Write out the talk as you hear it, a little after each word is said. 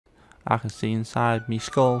I can see inside me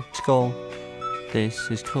skull.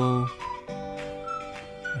 This is cool.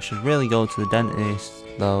 I should really go to the dentist,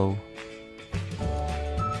 though.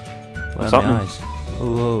 Where are my eyes?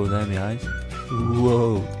 Whoa, there are my eyes.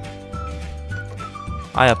 Whoa.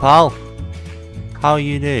 Hiya, pal. How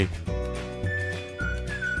you do?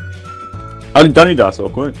 How did Danny die so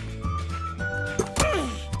quick?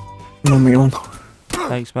 On my own.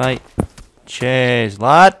 Thanks, mate. Cheers,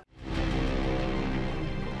 lad.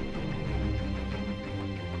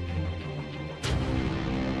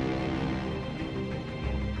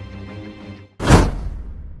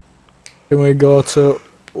 Can we go to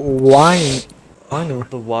winery?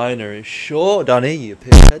 The winery. Sure, Danny, you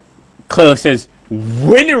pighead. Claire says,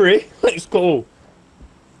 winery? Let's go.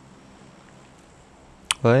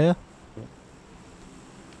 Where?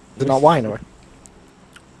 Is it not winery?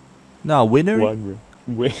 No, winery.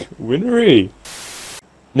 Winery. And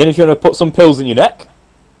then if you want to put some pills in your neck,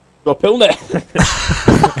 go pill neck.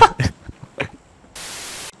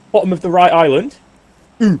 Bottom of the right island.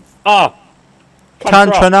 Ah.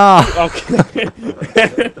 Cantrana.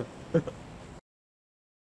 Okay.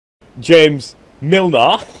 James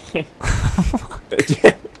Milner.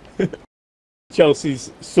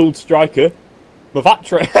 Chelsea's sold striker.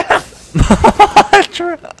 Mavatra.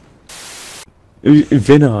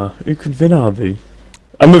 Vinar. Who could Vinar be?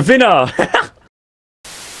 I'm a Vinar.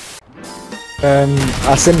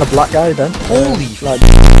 I seen the black guy then. Holy like.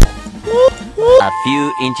 A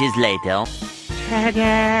few inches later.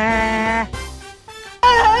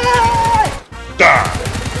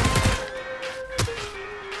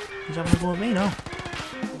 He's having a go at me now.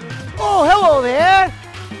 Oh, hello there.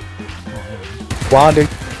 Winding.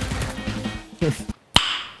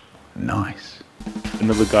 Nice.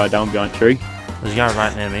 Another guy down behind tree. There's a guy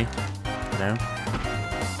right near me. Down.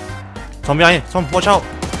 Tom behind you. Tom, watch out.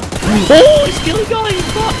 Oh, he's killing guy.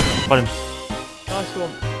 He's got. Got him. Nice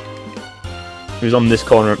one. He's on this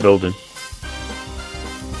corner of the building.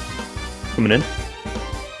 Coming in.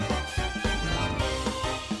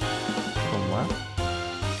 From where?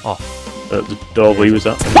 Oh. At the door where he was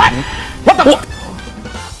at. What? What the fuck?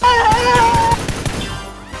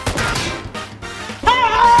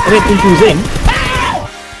 I didn't think he was in.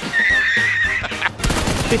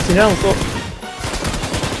 Fitting hell, but...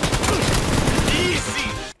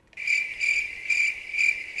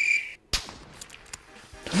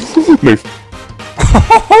 Move.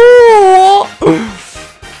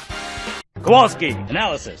 Kowalski,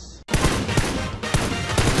 analysis.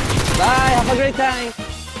 Bye, have a great time.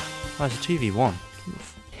 Oh, it's a 2v1.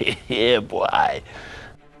 Yeah, boy.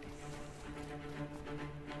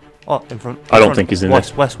 Oh, in front. I don't think he's in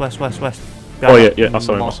west, there. West. Oh yeah, I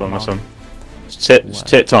saw him. Just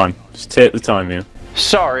take time. Just take the time here.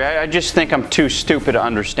 Sorry, I just think I'm too stupid to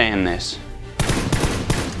understand this.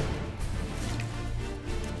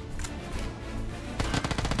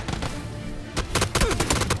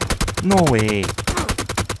 No way.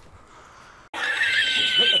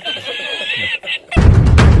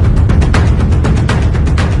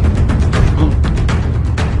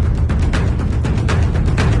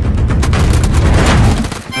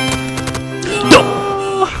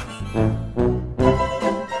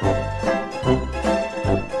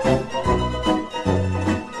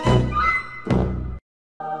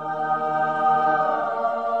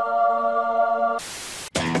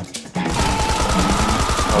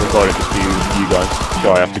 I'll record it just for you guys.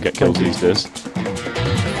 Sure, I have to get kills these days.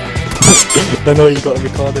 I know you got to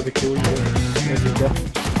record every kill you every death.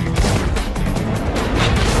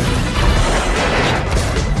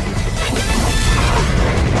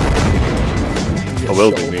 I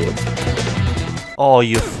will do, me. Oh,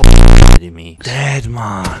 you f***ing kidding me. Dead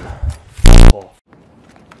man.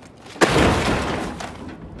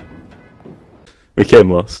 We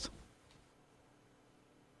came last.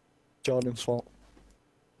 Jordan's fault.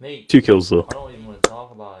 Mate, 2 kills though. I don't even want to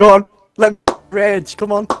talk about it. Go on, let me rage,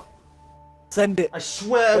 come on. Send it. I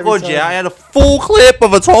swear to Every God, time. yeah, I had a full clip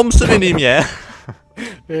of a Thompson in him, yeah.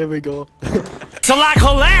 Here we go. Till I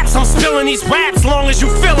collapse, I'm spilling these raps. Long as you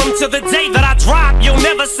feel them to the day that I drop, you'll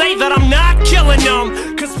never say that I'm not killing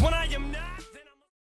them. 'Cause